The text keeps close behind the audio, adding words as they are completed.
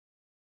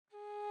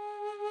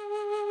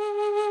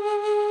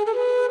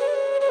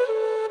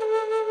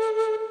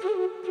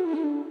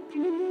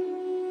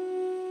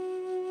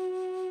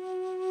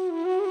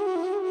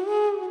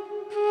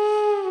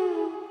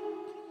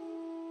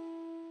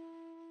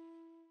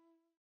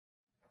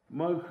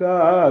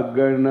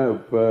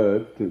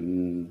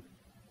Mahaganapatin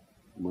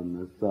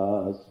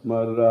Manasa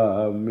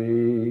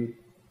Smarami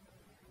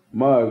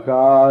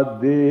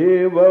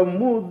Mahadeva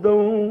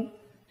Mudam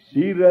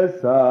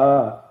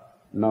Shirasa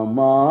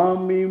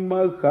Namami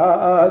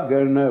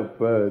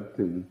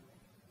Mahaganapatin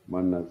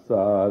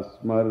Manasa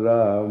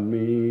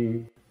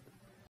Smarami.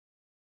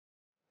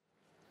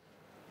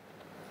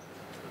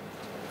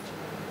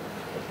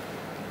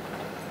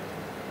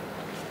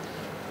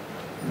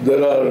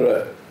 There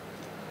are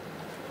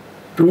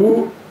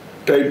two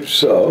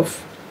types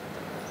of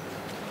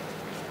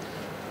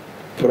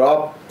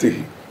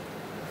prapti.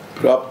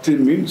 Prapti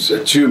means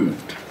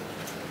achievement,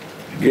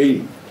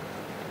 gain.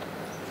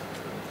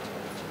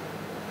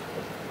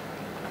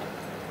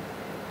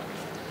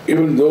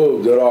 Even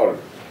though there are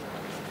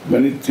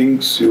many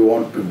things you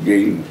want to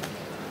gain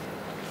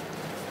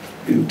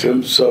in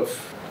terms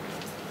of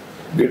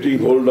getting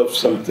hold of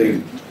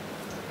something,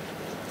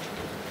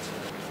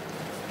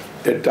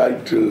 a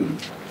title,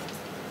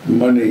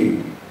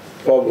 money,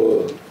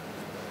 power,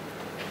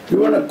 you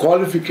want a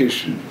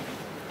qualification,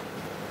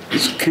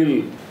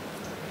 skill.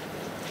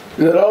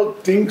 These are all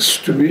things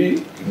to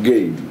be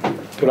gained,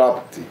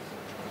 prapti.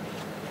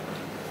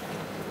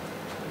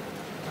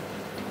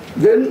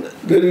 Then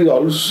there is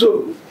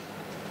also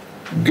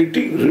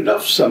getting rid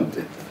of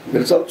something.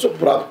 There is also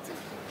prapti.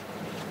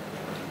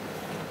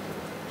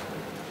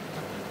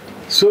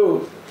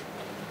 So,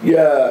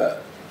 yeah,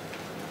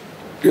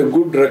 a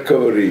good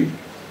recovery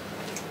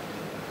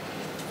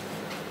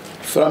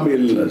from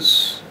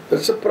illness,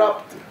 that's a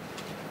prapti.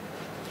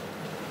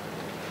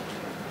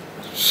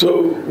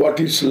 So what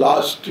is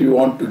lost, you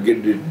want to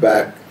get it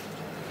back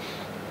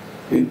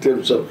in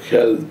terms of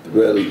health,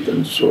 wealth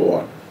and so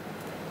on.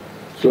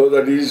 So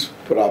that is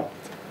prapti.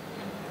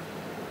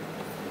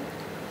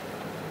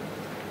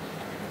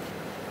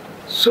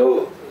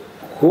 So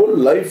whole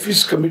life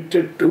is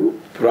committed to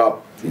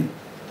prapti,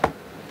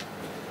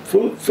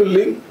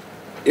 fulfilling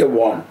a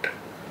want.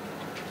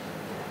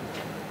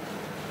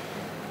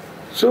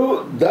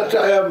 So that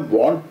I am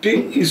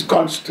wanting is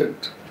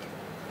constant.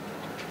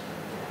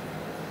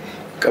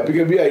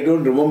 Kabhi I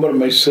don't remember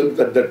myself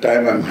at the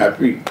time I am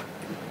happy.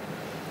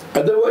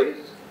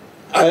 Otherwise,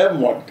 I am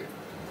wanting.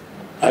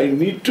 I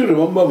need to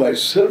remember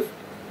myself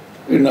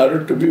in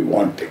order to be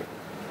wanting.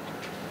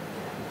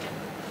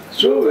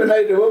 So when I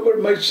remember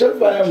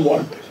myself, I am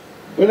wanting.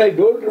 When I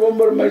don't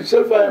remember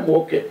myself, I am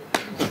okay.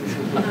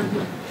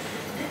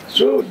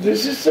 So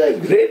this is a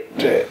great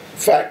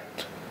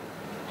fact.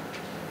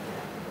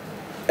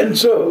 And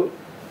so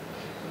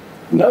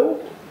now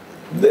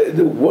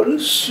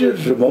once you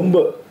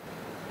remember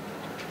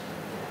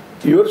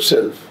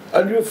yourself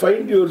and you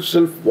find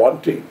yourself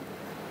wanting,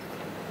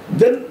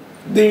 then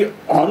the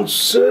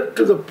answer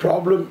to the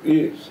problem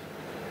is,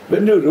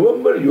 when you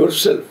remember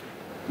yourself,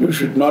 you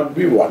should not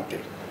be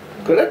wanting.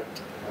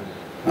 Correct?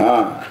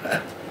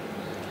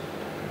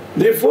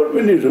 Therefore,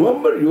 when you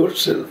remember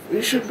yourself,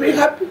 you should be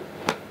happy.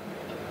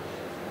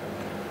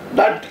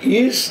 That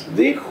is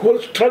the whole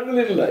struggle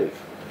in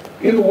life,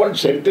 in one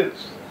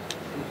sentence.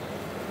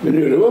 When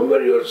you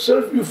remember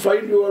yourself, you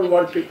find you are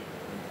wanting.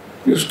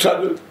 You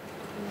struggle.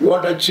 You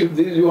want to achieve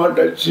this, you want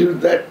to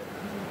achieve that.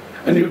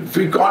 And if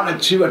you can't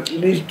achieve, at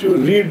least you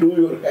redo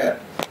your hair.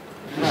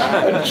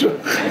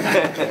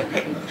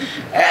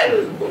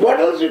 And what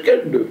else you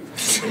can do?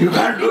 You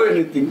can't do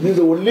anything. This is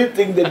the only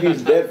thing that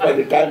is there for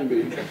the time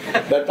being.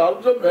 That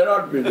also may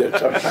not be there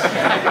sometimes.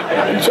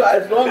 And so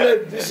as long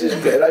as this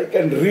is there, I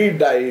can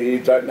re-dye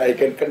it and I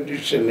can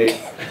condition it.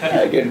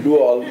 I can do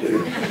all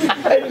this.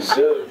 And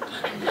so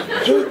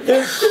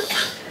this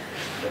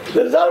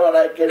is all what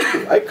I can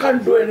do. I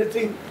can't do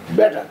anything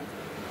better.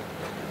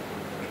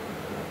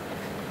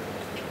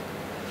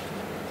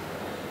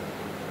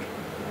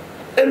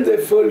 And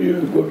therefore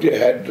you go to a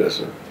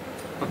hairdresser.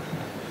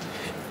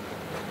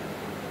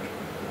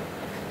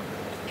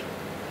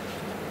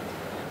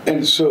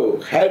 And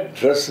so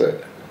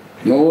hairdresser,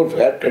 no more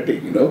hair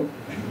cutting,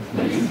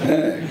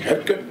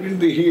 Haircut means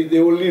they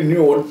only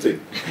knew one thing.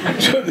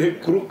 So they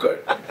crew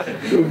cut.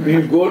 So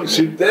you go and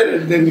sit there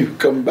and then you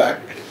come back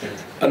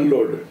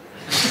unloaded.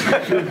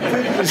 So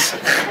this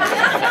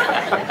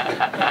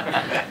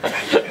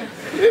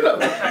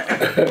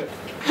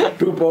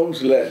 2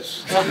 pounds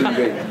less in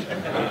weight.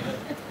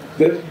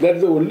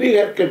 That's the only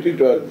haircut it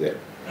was there.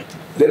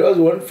 There was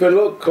one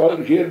fellow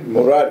called here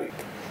Murari.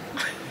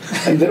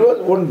 And there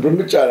was one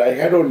brahmachari. I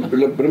had one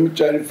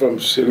brahmachari from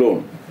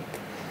Ceylon.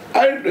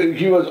 And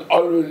he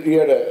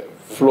had a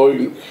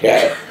flowing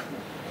hair.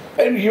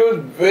 And he was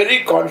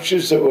very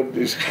conscious about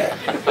this hair.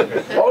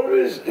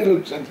 Always,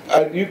 you can,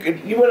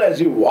 even as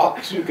he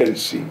walks, you can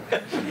see.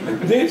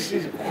 This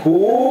is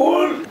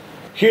whole,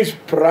 his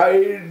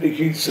pride,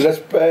 his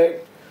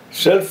respect,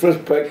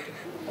 self-respect,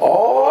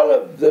 all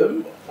of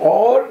them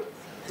are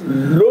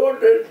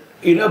loaded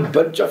in a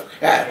bunch of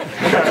hair.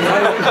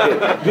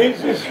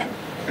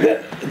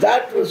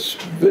 That was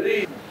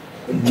very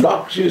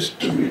obnoxious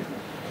to me.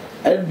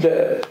 And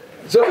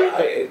so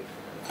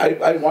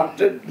I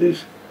wanted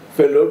this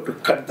fellow to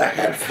cut the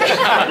hair first.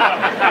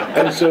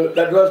 And so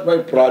that was my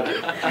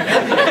project.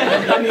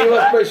 And he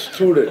was my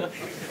student.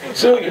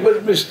 So he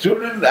was my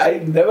student, I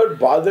never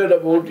bothered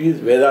about his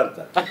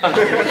Vedanta.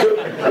 So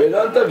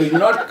Vedanta will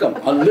not come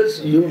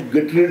unless you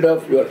get rid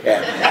of your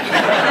hair.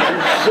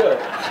 And so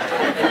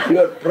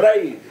your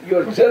pride,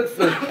 your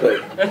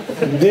self-respect,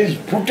 this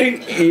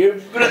putting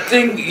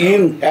everything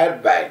in hair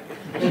bag.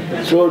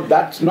 So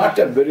that's not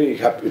a very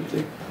happy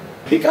thing.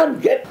 He can't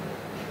get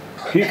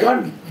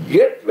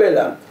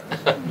Vedanta.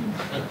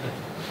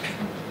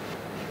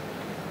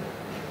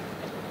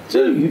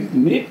 So you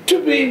need to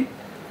be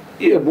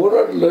more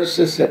or less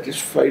a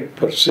satisfied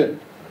person.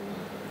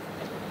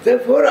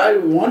 Therefore, I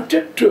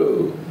wanted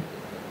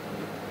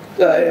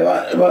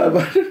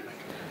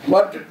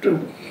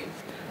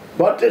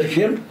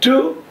him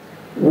to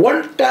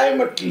one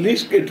time at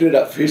least get rid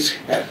of his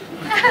hair.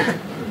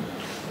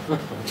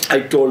 I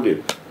told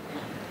him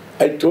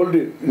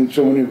in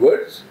so many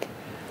words,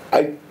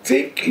 I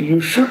think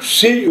you should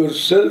see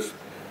yourself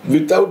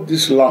without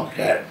this long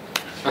hair.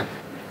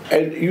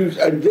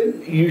 And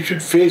then you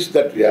should face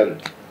that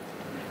reality.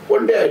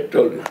 One day I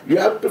told him, you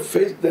have to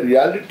face the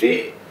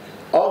reality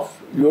of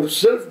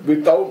yourself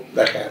without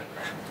the hair.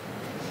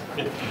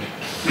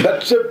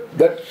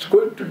 That's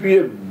going to be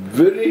a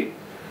very,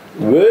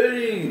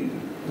 very,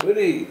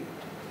 very,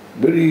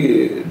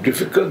 very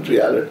difficult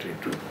reality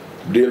to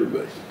deal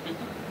with.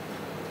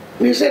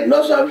 He said,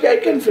 no, Swami, I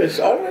can face.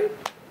 All right,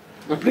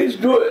 please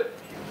do it.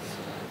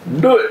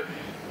 Do it.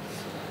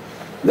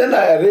 Then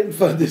I arranged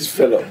for this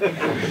fellow,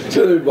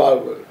 Swami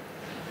Bhagavad.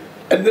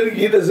 And then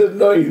he doesn't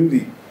know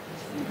Hindi.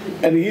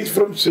 And he's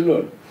from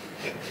Ceylon.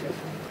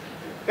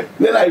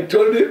 Then I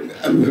told him,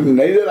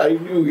 neither I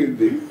knew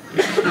Hindi.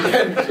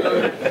 And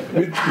so,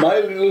 with my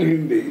little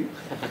Hindi,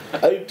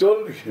 I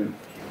told him,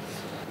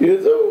 ये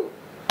तो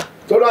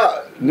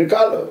थोड़ा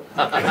निकालो.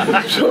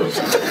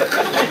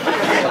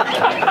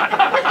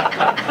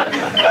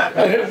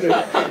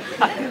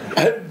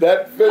 And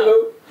that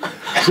fellow,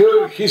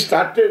 so he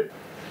started.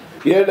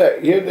 He had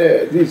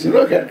this,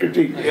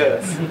 haircutting.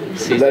 Yes.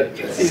 That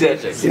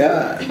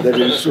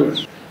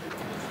instrument.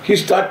 He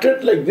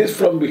started like this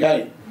from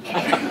behind.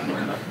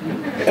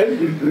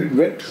 And it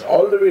went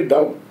all the way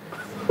down.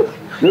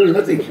 There was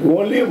nothing. He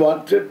only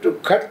wanted to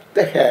cut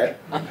the hair,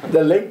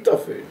 the length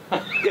of it.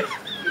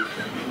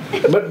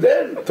 But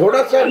then,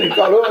 thoda sa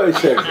nikalo, I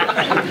said.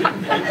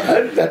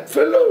 And that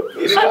fellow,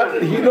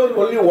 he knows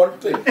only one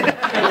thing.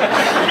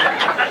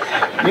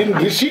 In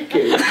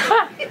Rishikesh,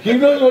 he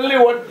knows only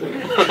one thing.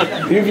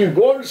 If you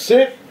go and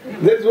sit,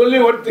 there's only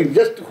one thing,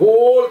 just the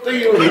whole thing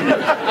you know.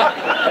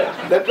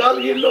 That's all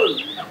he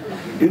knows.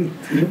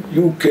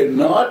 You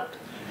cannot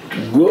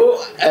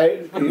go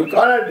and you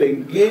cannot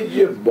engage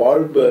a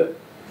barber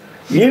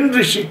in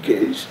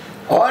Rishikesh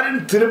or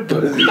in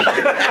Tirupati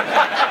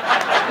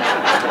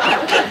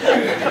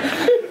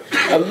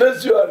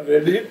unless you are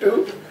ready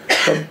to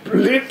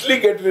completely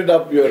get rid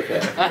of your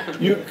hair.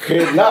 You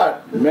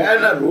cannot,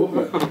 man or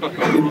woman,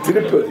 in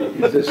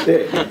Tirupati, it's the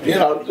same.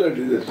 Here also it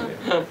is the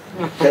same.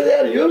 So they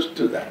are used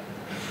to that.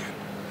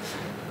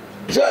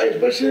 So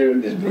especially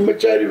when this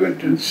brahmachari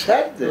went and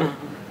sat there,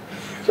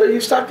 so he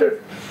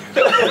started,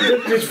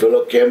 this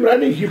fellow came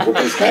running, he put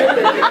his hand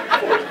in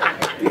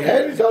the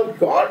hair is all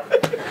gone.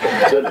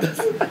 So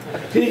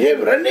he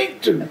came running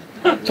to me.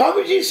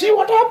 Swamiji, see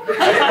what happened?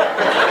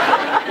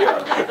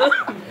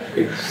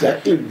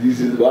 Exactly, this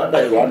is what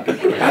I wanted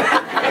to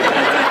happen.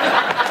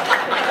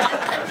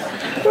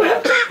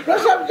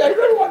 Swamiji, I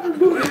don't want to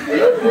do it.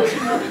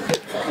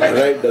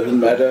 Right, doesn't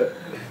matter.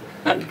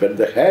 You cut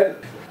the hair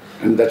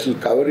and that will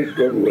cover it,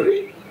 don't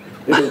worry.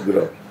 It will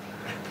grow.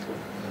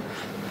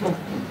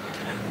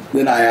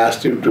 Then I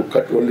asked him to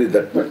cut only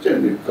that much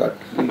and he cut.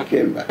 He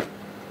came back.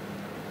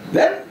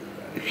 Then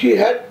he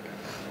had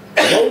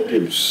about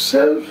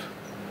himself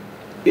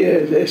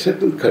a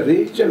certain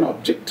courage and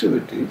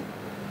objectivity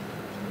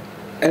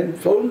and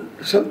found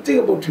something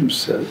about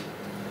himself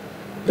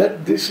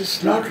that this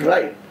is not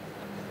right.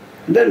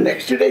 Then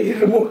next day he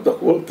removed the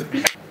whole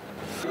thing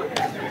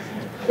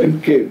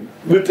and came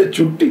with a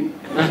chutti.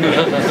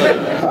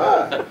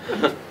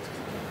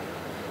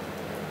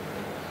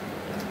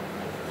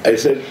 I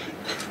said,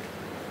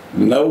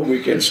 now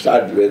we can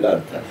start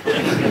Vedanta.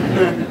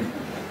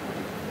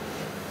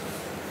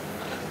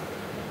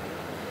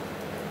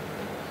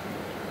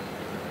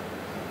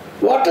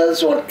 What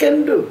else one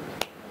can do?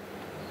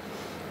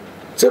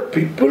 So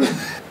people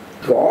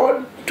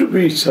want to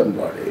be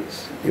somebody.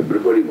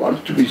 Everybody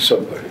wants to be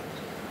somebody.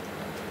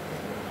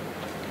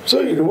 So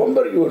you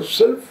remember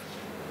yourself,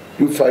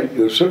 you find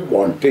yourself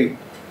wanting.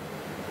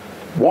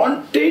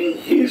 Wanting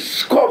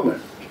is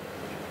common.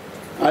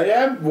 I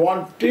am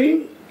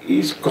wanting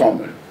is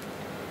common.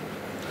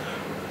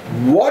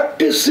 What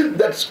is it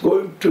that's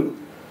going to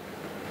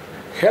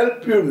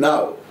help you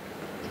now?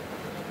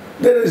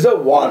 There is a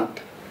want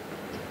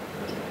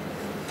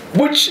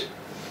which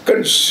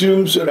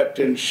consumes your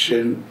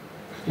attention,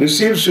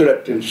 receives your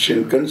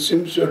attention,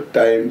 consumes your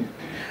time,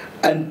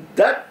 and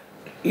that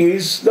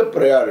is the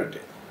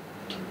priority.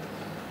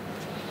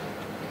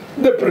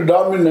 the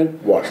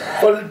predominant one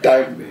for the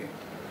time being.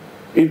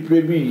 It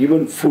may be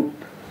even food.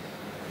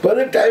 For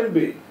the time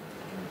being.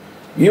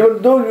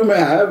 Even though you may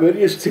have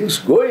various things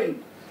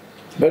going,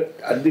 but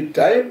at the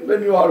time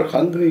when you are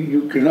hungry,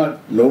 you cannot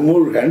no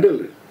more handle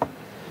it.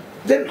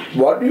 Then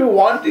what you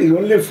want is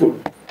only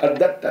food at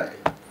that time.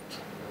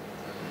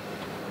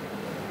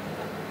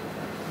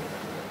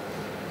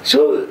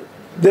 So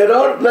there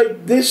are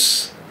like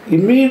this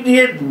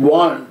immediate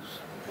wants,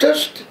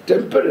 just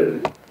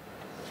temporary.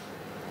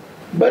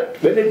 But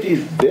when it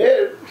is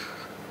there,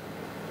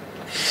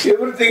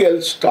 everything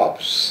else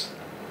stops.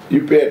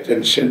 You pay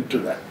attention to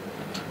that.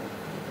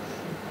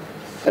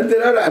 And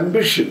there are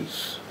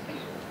ambitions,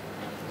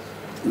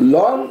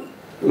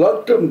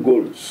 long-term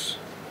goals,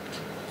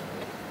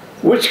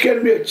 which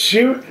can be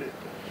achieved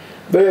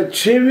by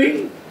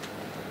achieving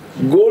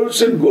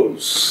goals and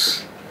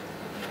goals.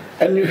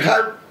 And you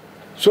have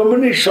so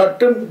many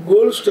short-term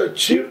goals to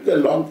achieve the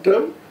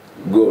long-term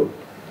goal.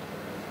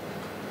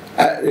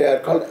 They are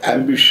called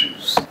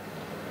ambitions.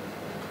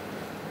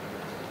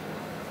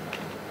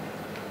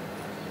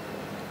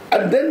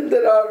 And then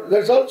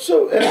there's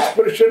also an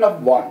expression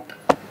of want.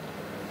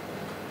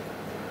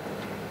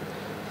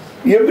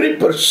 Every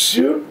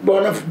pursuit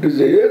born of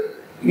desire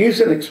is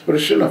an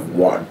expression of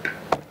want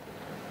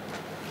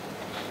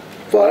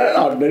for an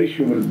ordinary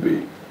human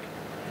being.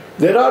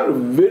 There are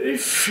very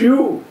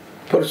few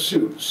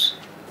pursuits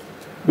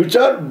which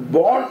are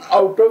born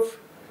out of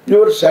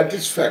your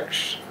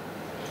satisfaction.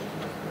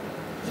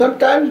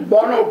 Sometimes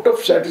born out of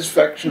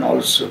satisfaction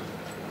also.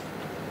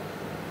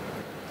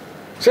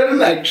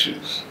 Certain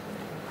actions.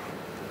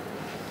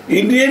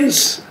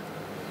 Indians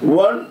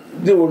won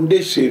the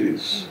one-day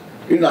series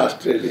in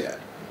Australia.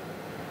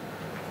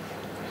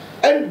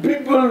 And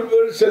people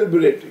were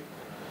celebrating.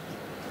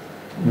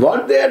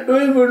 What they are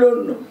doing, we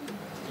don't know.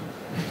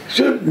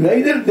 So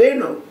neither they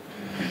know.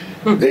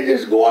 They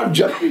just go on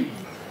jumping.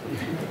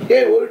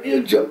 Hey, why do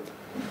you jump?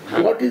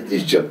 What is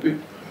this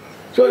jumping?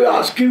 So you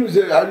ask him,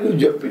 are you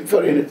jumping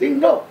for anything?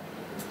 No.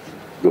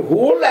 The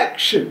whole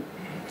action.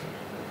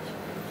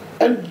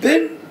 And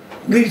then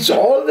it's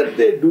all that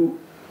they do.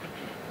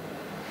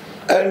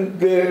 And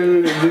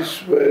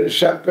this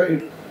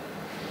champagne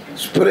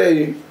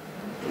spraying.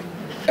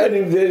 And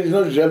if there is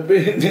no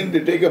champagne, then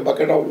they take a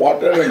bucket of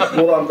water and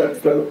pour on that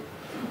fellow.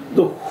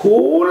 The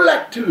whole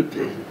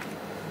activity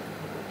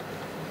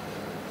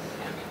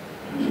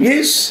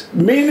is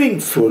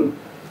meaningful.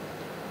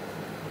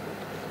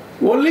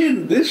 Only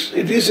in this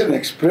it is an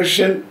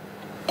expression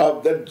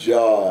of that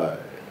joy.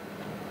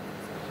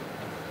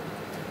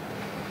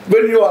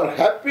 When you are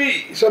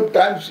happy,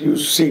 sometimes you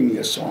sing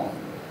a song.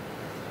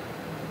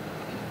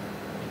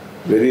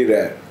 Very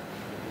rare.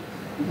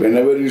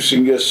 Whenever you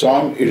sing a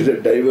song, it is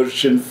a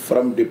diversion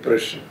from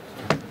depression.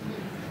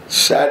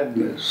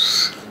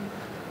 Sadness.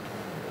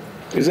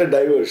 It's a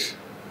diversion.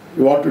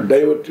 You want to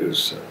divert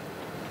yourself.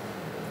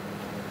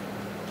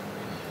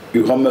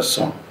 You hum a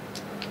song.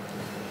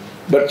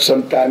 But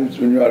sometimes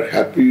when you are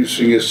happy, you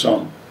sing a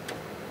song.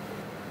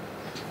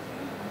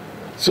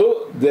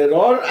 So there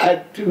are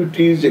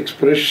activities,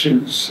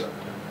 expressions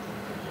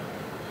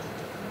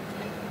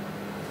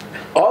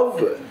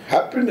of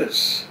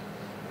happiness.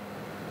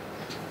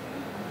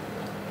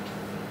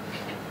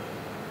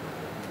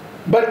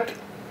 But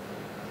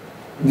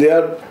they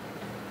are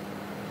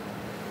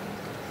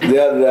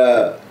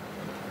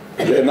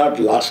not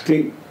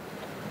lasting.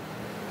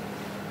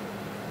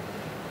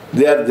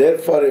 They are there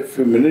for a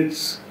few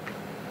minutes.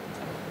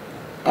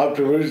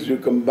 Afterwards, you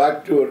come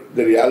back to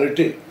the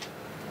reality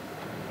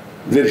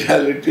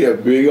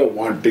of being a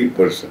wanting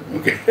person.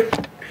 Okay,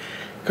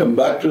 come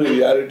back to the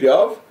reality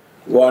of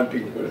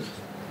wanting person.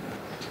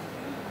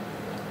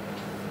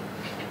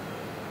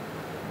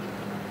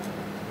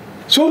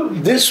 So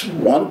this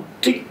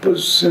wanting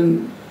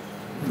person,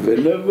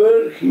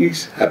 whenever he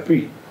is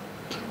happy,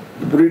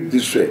 put it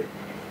this way,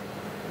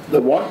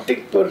 the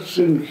wanting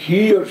person,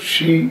 he or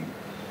she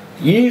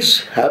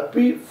is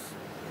happy,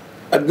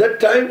 at that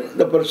time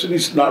the person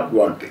is not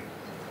wanting.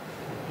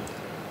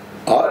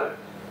 Or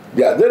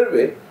the other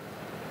way,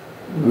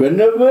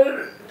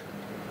 whenever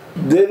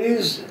there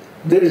is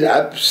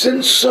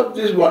absence of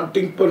this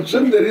wanting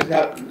person, there is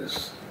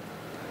happiness.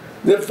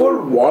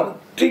 Therefore,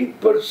 wanting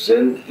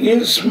person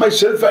is my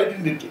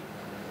self-identity.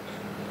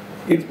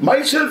 It's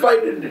my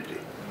self-identity.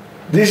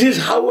 This is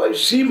how I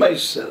see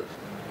myself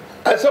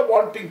as a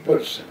wanting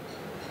person.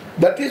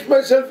 That is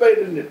my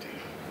self-identity.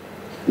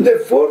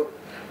 Therefore,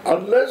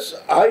 unless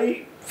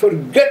I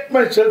forget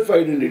my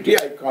self-identity,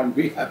 I can't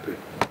be happy.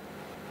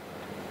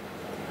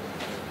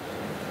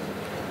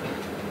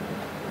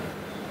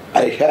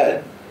 I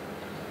had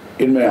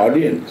in my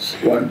audience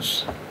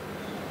once,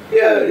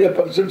 a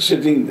person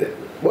sitting there,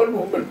 one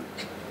woman.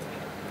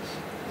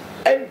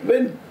 And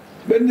when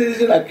there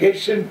is an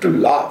occasion to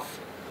laugh,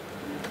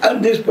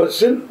 and this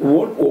person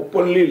won't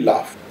openly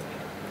laugh,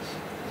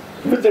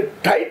 with the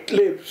tight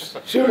lips,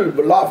 she will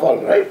laugh all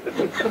right.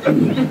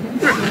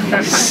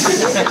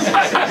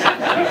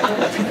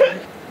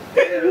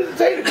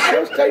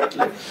 Those tight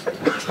lips.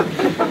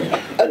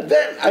 And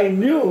then I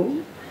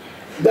knew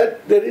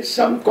that there is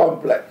some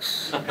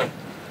complex.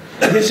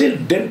 This is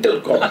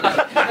dental complex.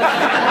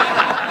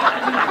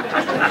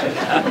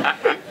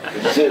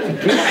 See,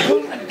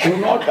 people do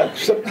not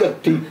accept the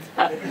teeth.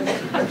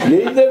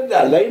 Either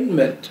the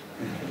alignment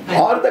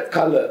or the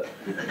color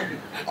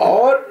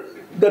or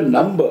the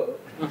number.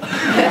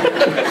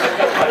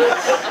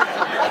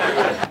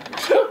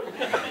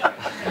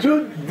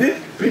 So these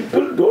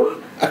people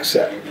don't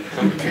accept.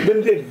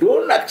 When they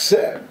don't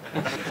accept,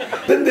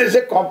 then there is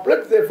a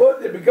complex, therefore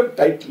they become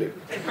tight-lipped.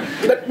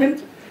 That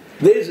means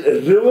they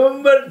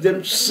remember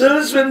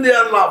themselves when they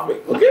are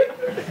laughing, okay?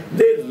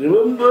 They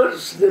remember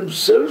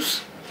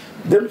themselves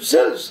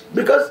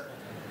because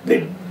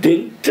the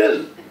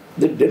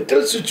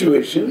dental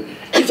situation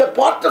is a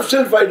part of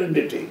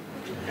self-identity.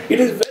 It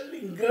is well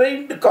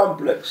ingrained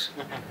complex.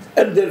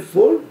 And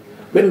therefore,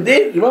 when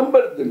they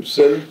remember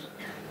themselves,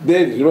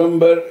 they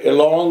remember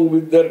along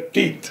with their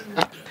teeth.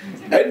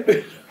 And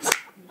then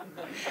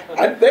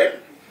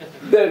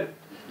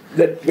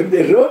when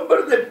they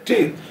remember their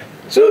teeth,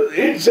 so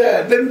there is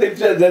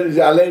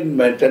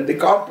alignment and the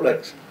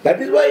complex.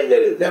 That is why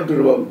they have to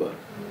remember.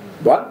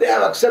 What they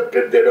have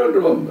accepted, they don't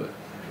remember.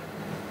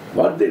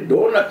 What they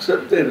don't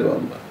accept, they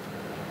remember.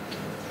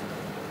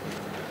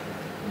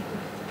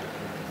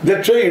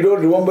 That's why you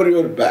don't remember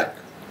your back.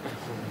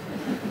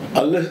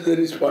 Unless there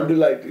is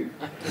spondylitis.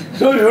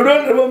 So you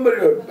don't remember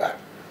your back.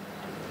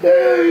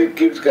 It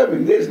keeps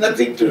coming. There is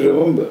nothing to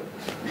remember.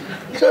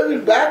 So the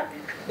back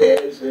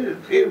is,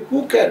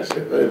 who cares?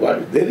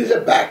 There is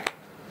a back.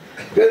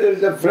 There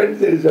is a front,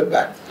 there is a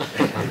back.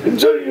 And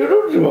so you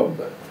don't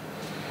remember.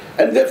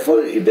 And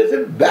therefore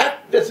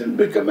back doesn't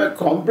become a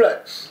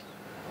complex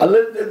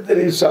unless there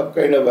is some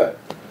kind of a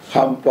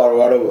hump or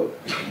whatever.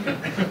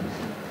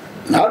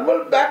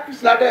 Normal back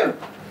is not a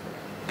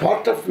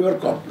part of your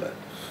complex.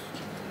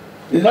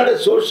 It's not a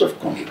source of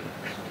complex.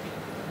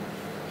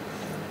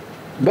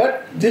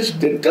 But this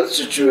dental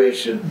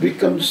situation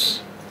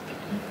becomes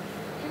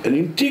an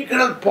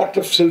integral part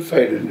of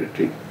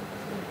self-identity.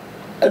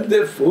 And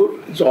therefore,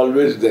 it's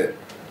always there.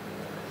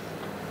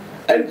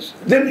 And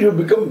then you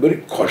become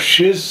very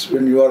cautious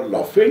when you are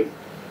laughing,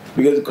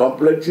 because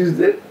complex is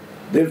there.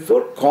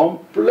 Therefore,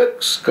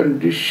 complex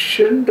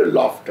conditioned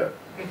laughter.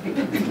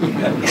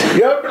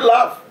 You have to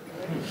laugh.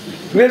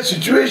 When the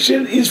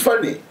situation is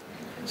funny.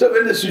 So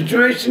when the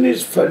situation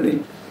is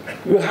funny,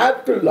 you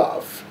have to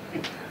laugh.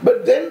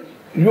 But then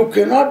you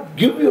cannot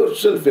give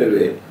yourself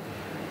away.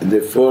 And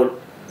therefore,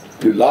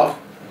 you laugh.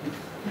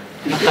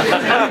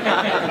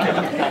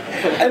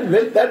 And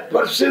when that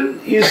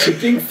person is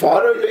sitting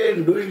far away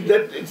and doing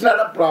that, it's not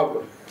a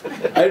problem.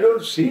 I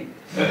don't see.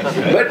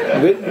 But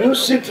when you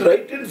sit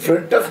right in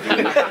front of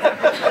me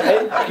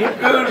and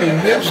keep your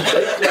lips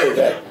tight like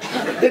that,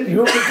 then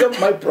you become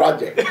my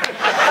project.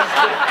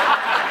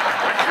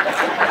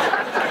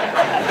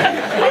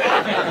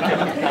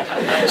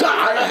 So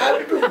I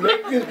have to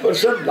make this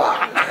person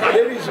laugh.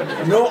 There is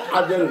no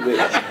other way.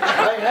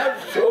 I have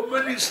so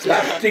many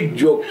slapstick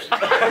jokes.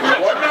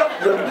 One of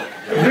them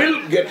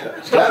will get her.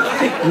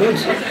 Slapstick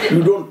means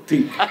you don't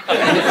think. You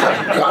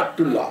have got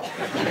to laugh.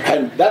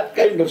 And that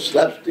kind of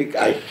slapstick,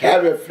 I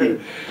have a few.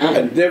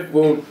 And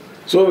therefore,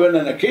 so when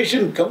an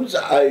occasion comes,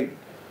 I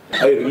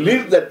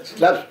release that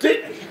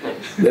slapstick,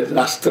 there's an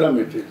astram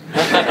it is.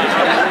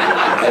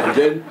 And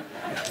then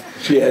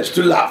she has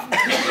to laugh.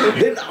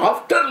 Then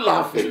after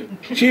laughing,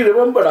 she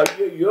remembered,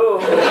 yo.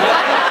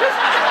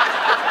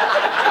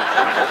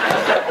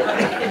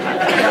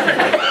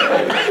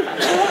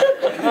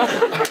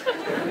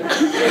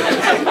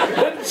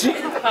 Then she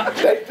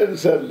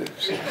tightens her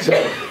lips. So,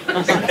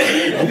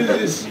 this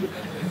is,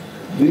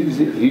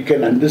 you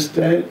can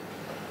understand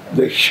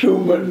the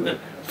human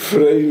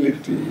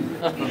frailty.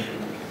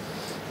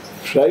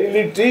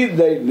 Frailty,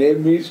 thy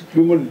name is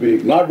human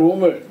being, not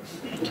woman.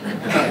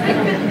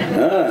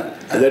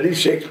 That is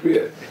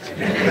Shakespeare.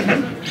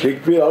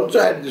 Shakespeare also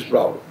had this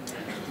problem.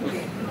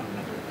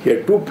 He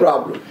had two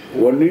problems.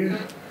 One is,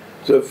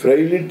 so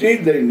frailty,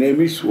 thy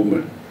name is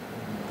woman.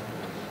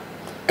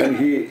 And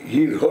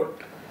he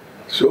wrote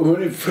so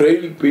many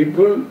frail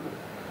people,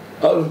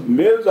 of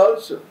males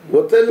also.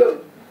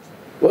 Othello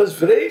was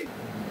frail.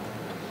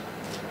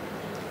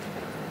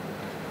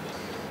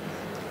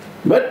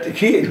 But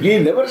he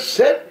never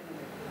said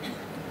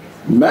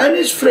man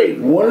is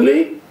frail,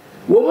 only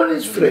woman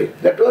is frail.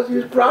 That was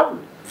his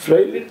problem.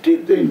 Frailty,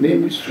 the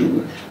name is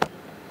woman.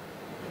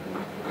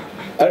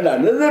 And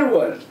another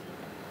one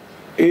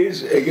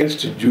is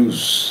against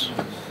Jews.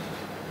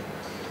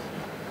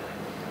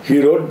 He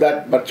wrote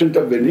that Merchant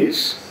of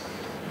Venice,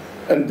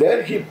 and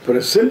there he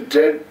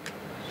presented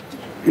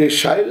a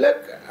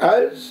Shylock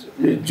as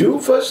a Jew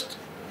first,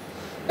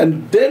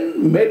 and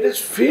then made us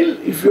feel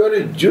if you are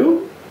a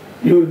Jew,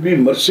 you will be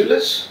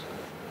merciless.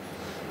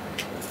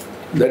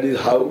 That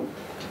is how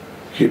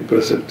he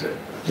presented.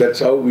 That's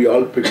how we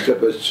all picked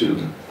up as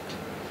children,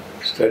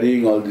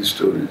 studying all these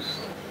stories.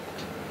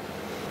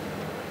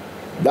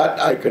 That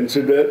I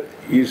consider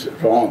is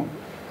wrong,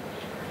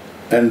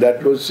 and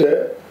that was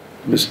a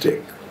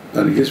mistake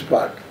on his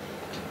part.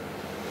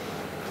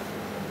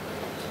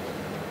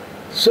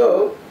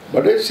 So,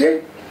 what I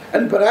say?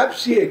 And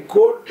perhaps he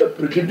echoed the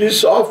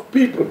prejudice of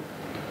people.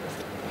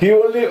 He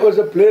only was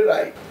a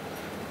playwright.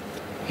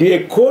 He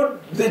echoed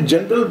the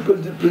general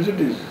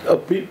prejudice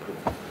of people.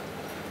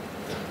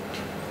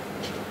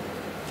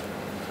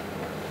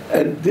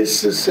 And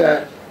this is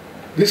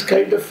this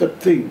kind of a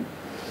thing.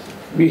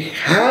 We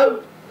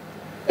have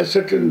a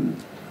certain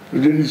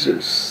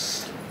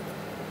prejudices.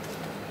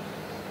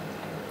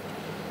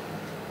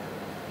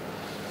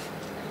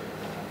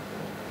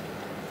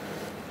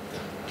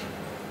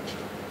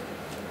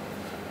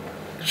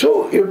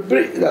 So,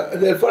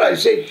 therefore I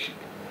say,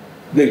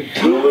 the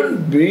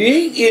human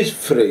being is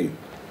frail.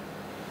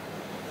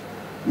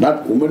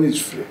 Not woman is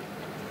frail.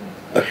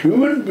 A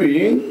human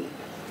being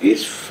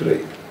is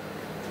frail.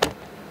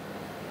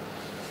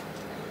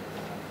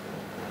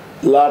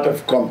 Lot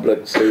of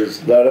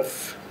complexes, lot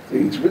of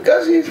things,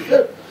 because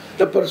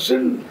the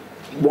person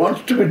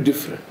wants to be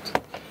different.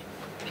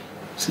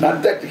 It's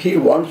not that he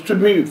wants to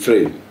be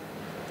frail.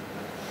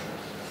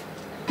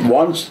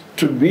 Wants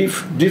to be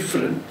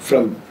different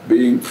from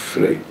being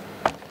frail.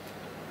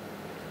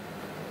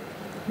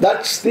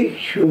 That's the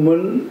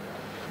human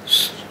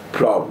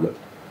problem.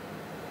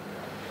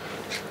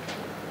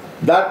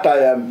 That I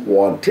am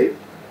wanting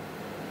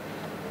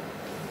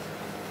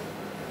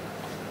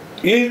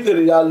is the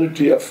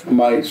reality of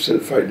my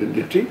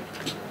self-identity.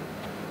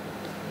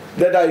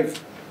 That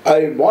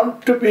I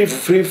want to be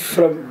free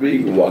from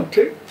being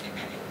wanted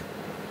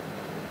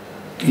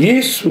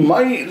is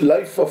my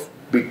life of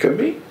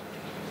becoming.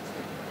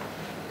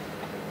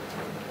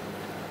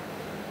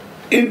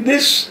 In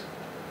this,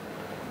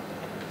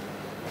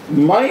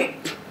 my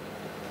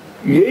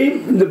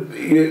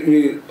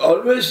aim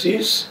always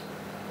is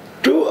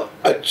to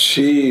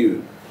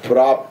achieve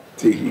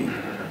prapti,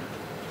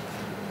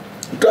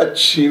 to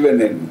achieve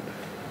an end.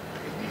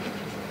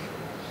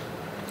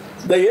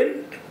 The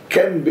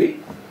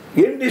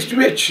end is to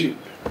be achieved.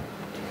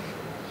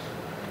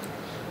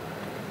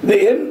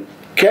 The end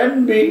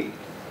can be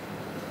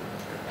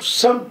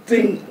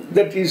something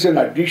that is an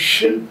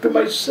addition to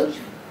myself,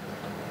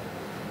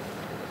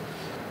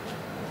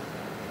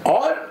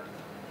 or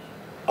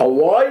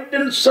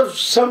avoidance of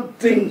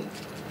something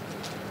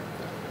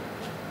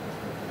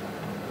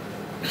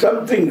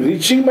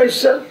reaching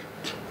myself,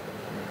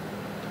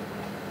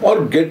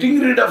 or getting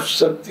rid of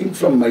something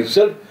from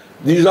myself.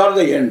 These are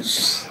the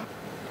ends.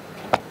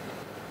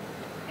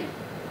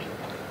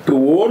 To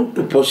own,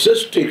 to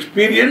possess, to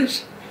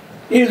experience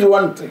is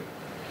one thing.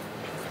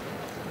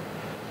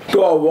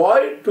 To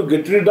avoid, to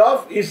get rid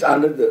of is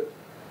another.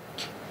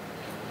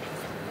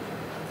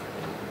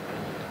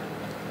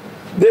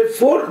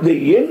 Therefore,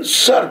 the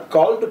ends are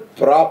called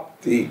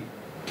prapti.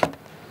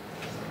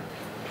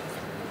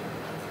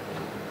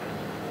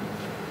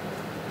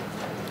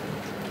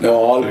 Now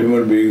all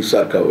human beings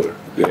are covered.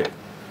 Okay.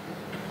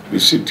 We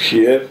sit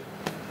here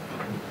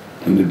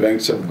on the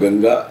banks of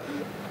Ganga,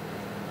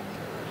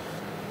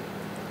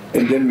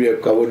 and then we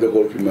have covered the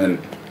whole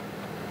humanity.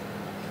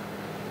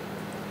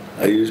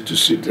 I used to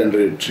sit under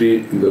a tree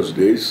in those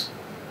days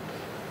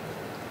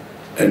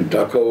and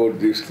talk about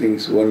these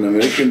things. One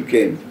American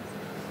came,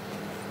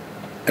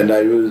 and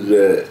I was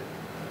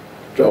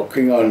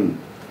talking on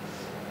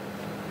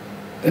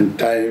in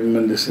time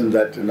and this and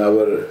that in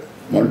our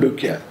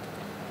Mandukya.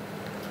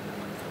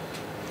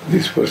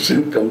 This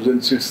person comes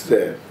and sits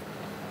there.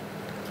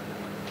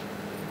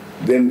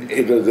 Then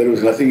there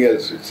was nothing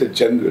else. It's a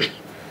jungle.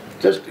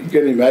 Just you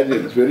can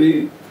imagine, it's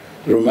very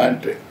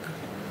romantic.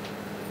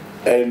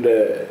 And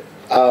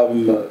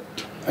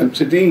I'm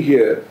sitting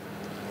here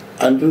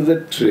under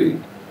the tree.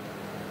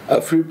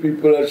 A few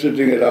people are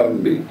sitting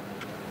around me,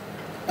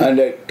 and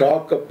I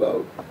talk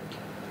about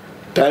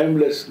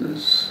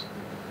timelessness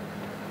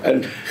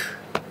and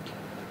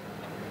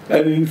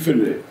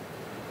infinite.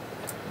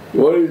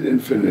 What is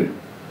infinite?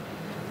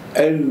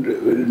 And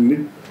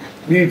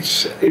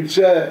it's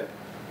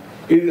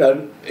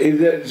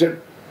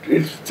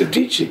the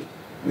teaching,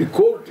 the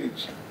core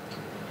teaching.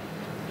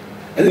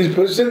 And this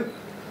person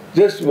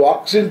just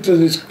walks into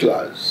this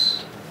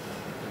class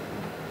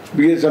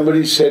because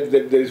somebody said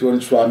that there is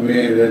one Swami,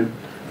 and then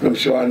from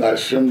Shivananda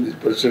Ashram this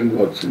person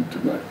walks into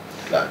my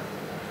class,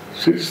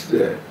 sits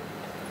there.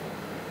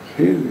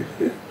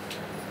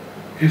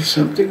 It's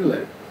something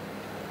like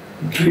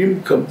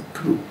dream come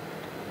true.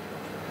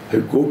 I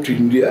go to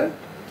India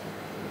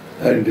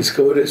and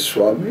discover a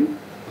Swami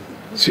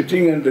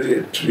sitting under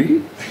a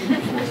tree,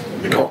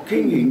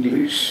 talking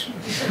English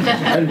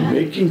and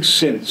making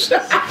sense.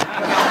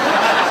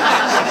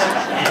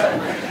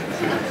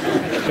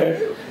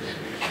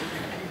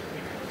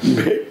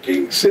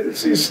 Making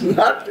sense is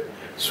not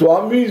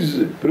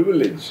Swami's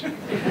privilege,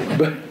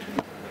 but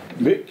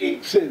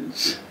making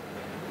sense.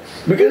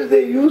 Because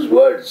they use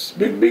words,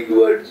 big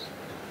words,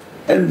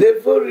 and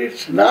therefore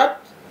it's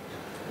not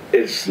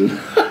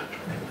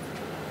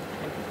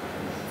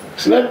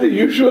the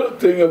usual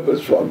thing of a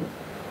Swami.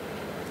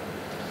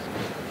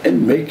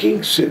 And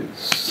making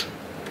sense.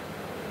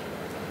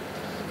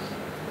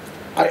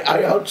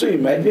 I also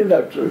imagined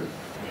after,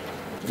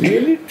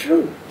 really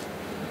true.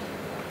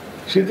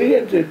 Sitting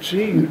at a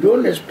tree, you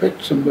don't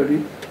expect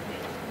somebody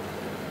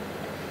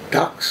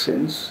talk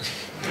sense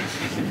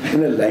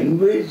in a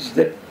language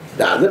that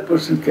the other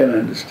person can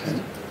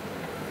understand.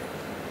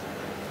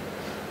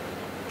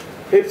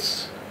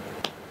 It's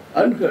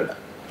unheard of.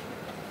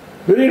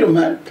 Very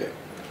romantic.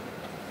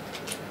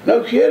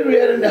 Now here we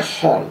are in a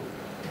hall.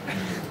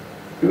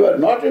 You are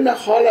not in a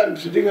hall, I am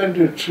sitting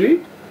under a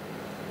tree.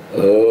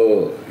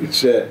 Oh,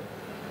 it's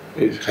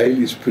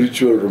highly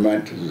spiritual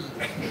romanticism.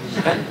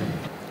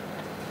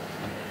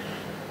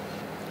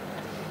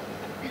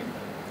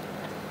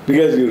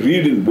 Because you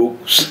read in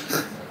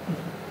books.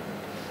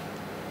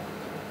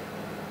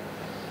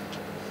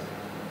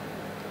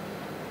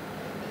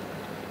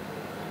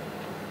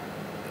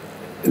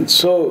 And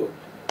so,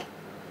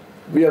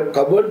 we have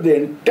covered the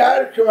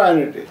entire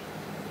humanity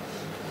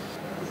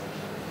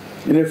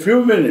in a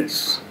few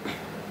minutes.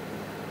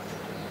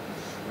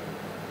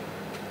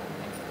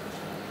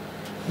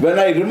 When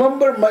I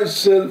remember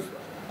myself,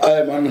 I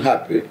am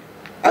unhappy.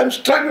 I am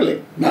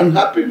struggling.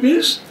 Unhappy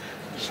means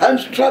I am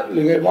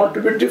struggling. I want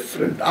to be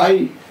different.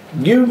 I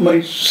give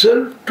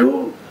myself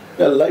to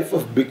a life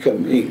of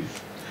becoming.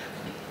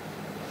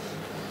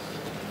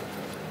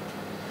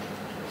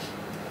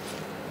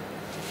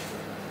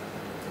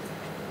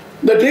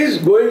 That is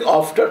going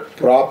after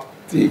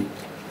prapti.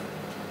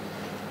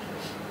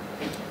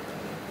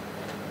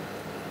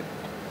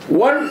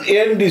 One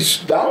end is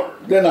down,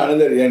 then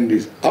another end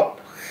is up.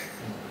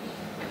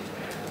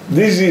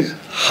 This is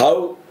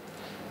how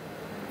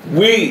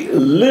we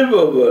live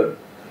our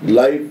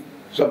life.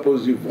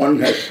 Suppose if one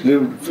has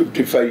lived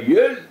 55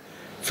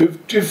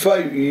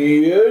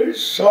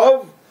 years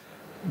of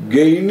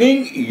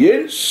gaining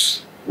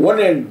ends, one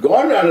end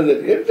gone, another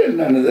end,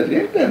 and another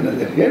end,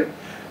 another end.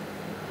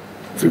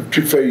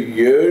 55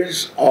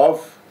 years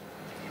of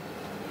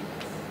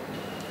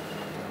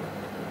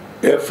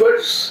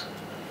efforts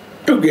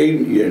to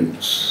gain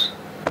ends,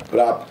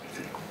 prapti.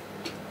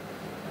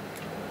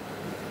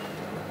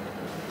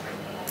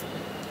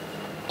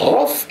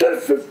 After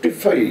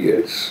 55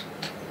 years,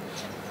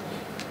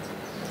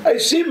 I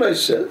see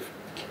myself.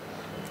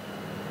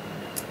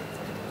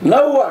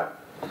 Now what?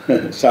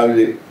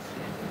 Swamiji,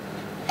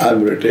 I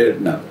am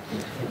retired now.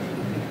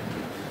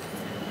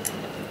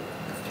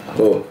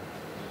 Oh,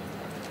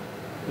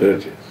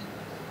 retired.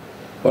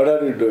 What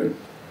are you doing?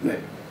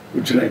 नहीं,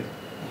 कुछ नहीं.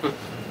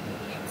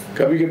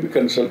 कभी कभी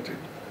consulting.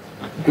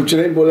 कुछ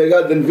नहीं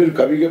बोलेगा, then फिर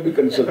कभी कभी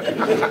consulting.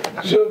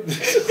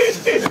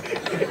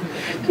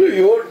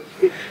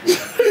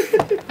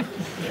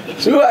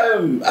 So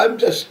I'm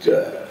just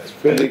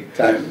spending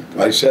time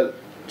myself.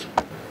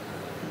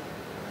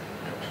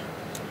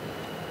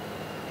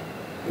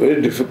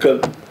 Very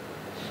difficult.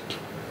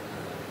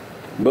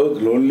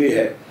 बहुत lonely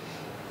है.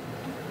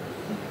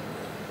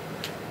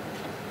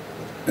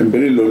 I'm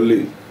very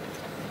lonely.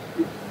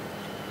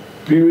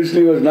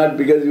 Previously was not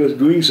because he was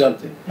doing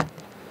something,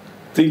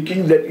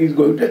 thinking that he is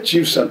going to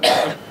achieve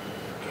something.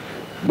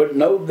 But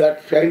now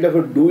that kind of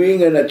a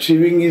doing and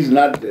achieving is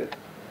not there.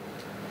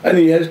 And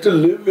he has to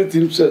live with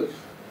himself.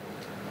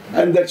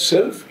 And that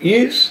self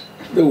is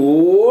the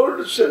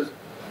old self.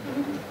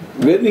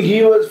 When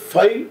he was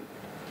 5,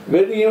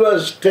 when he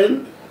was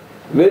 10,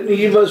 when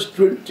he was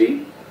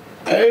 20,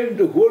 and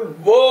the whole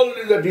world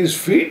is at his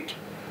feet,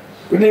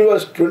 when he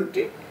was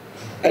 20,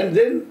 and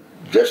then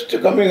just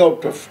coming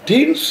out of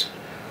teens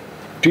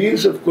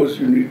of course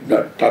you need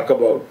not talk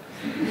about,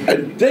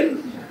 and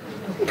then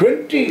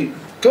 20,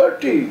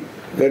 30,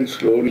 then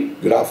slowly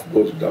graph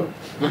goes down.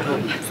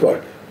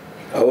 What?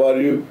 How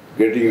are you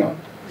getting on?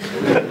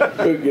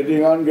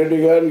 getting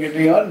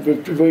on,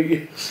 55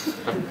 years.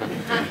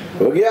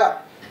 Ho gaya.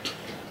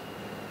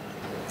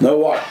 Now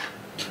what?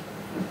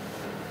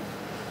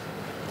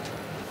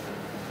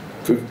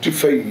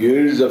 55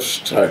 years of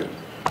struggle.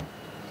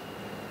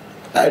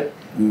 I'd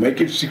make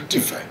it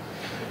 65.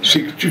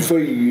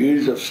 65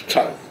 years of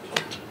struggle.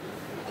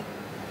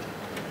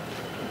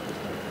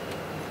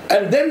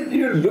 And then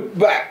you look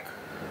back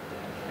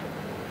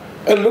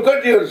and look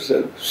at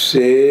yourself,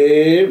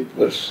 same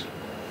person.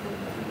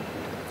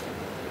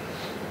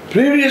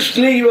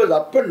 Previously he was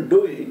up and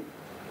doing,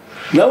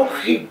 now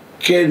he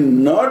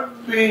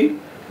cannot be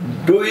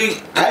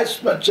doing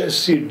as much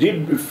as he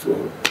did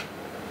before.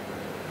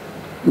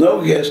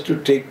 Now he has to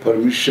take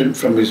permission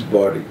from his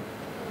body.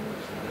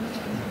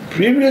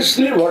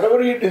 Previously,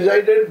 whatever he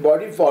decided,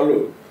 body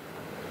followed.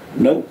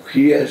 Now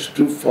he has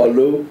to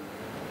follow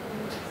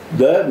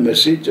the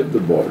message of the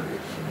body.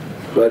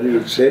 Where he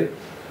would say,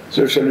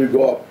 so shall we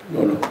go up?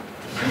 No.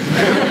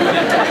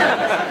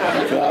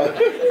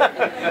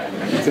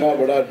 इतना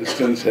बड़ा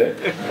distance है.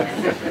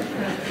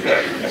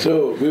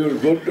 So we will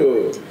go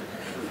to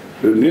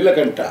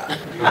Nilakanta.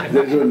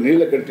 There is a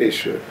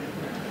Nilakanteshwar.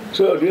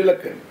 So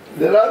Nilakanta.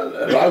 There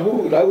are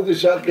Rahu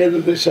Disha,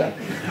 Ketu Disha.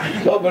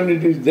 So when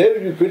it is there,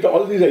 you quit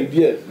all these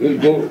ideas. We'll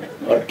go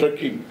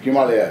trekking,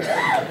 Himalayas.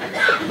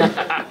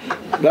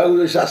 Rahu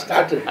Disha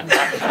started.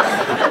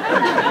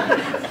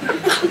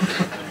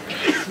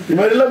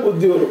 Himalaya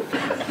Buddhi Varu.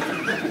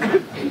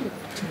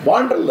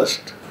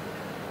 Wanderlust.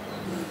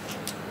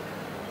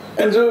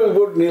 And so we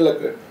put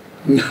Neelakant.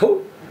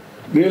 Now,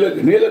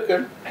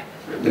 Neelakant.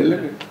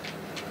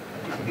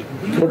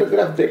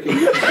 Photograph taking.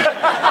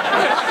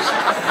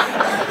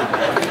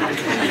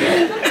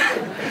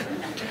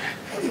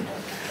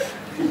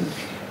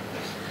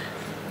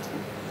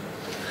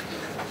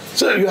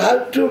 So you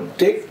have to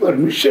take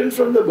permission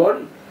from the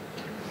body.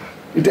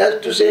 It has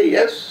to say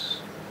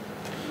yes.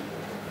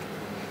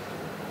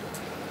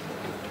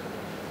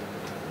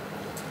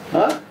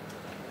 Huh?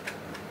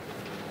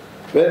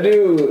 When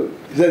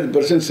the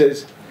person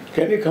says,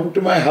 can you come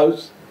to my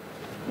house?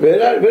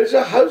 Where's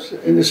your house?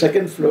 In the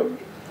second floor.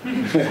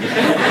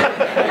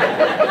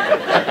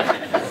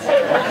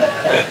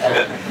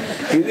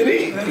 इधर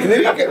ही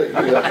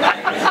करेंगे.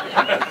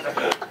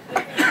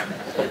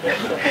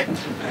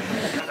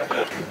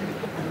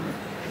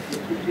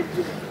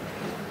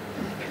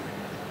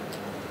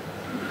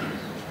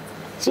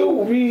 So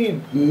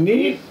we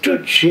need to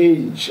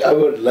change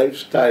our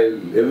lifestyle,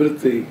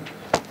 everything.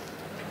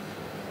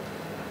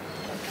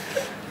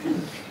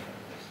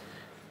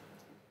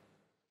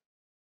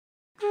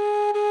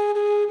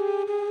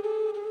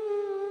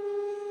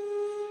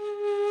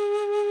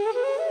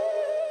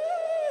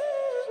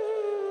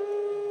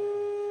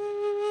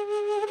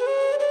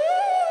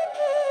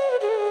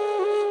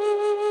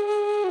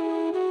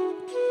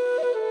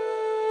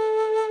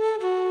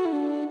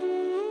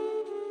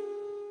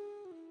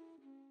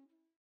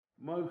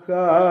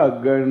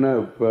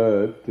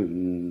 Ganapatin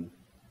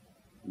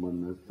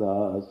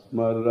Manasa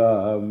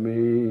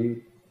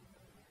Smarami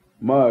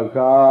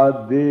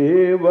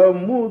Mahadeva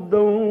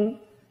Mudam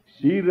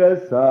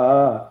Shirasa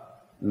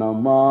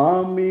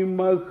Namami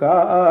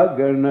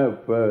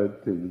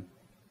Mahaganapatin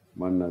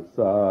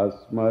Manasa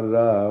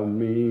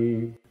Smarami.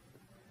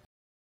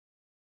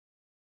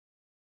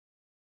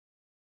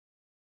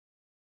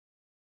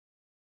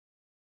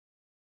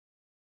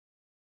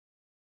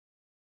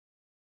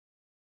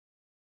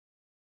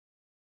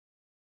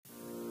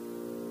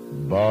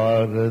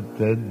 Bharat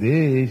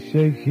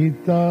Desha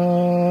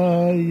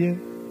Hitaya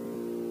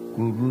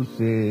Kuru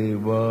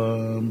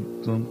Sevam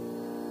Tum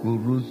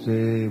Kuru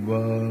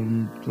Sevam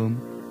Tum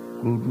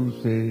Kuru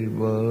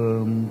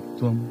Sevam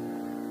Tum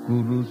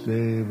Kuru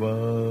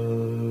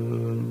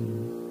Sevam.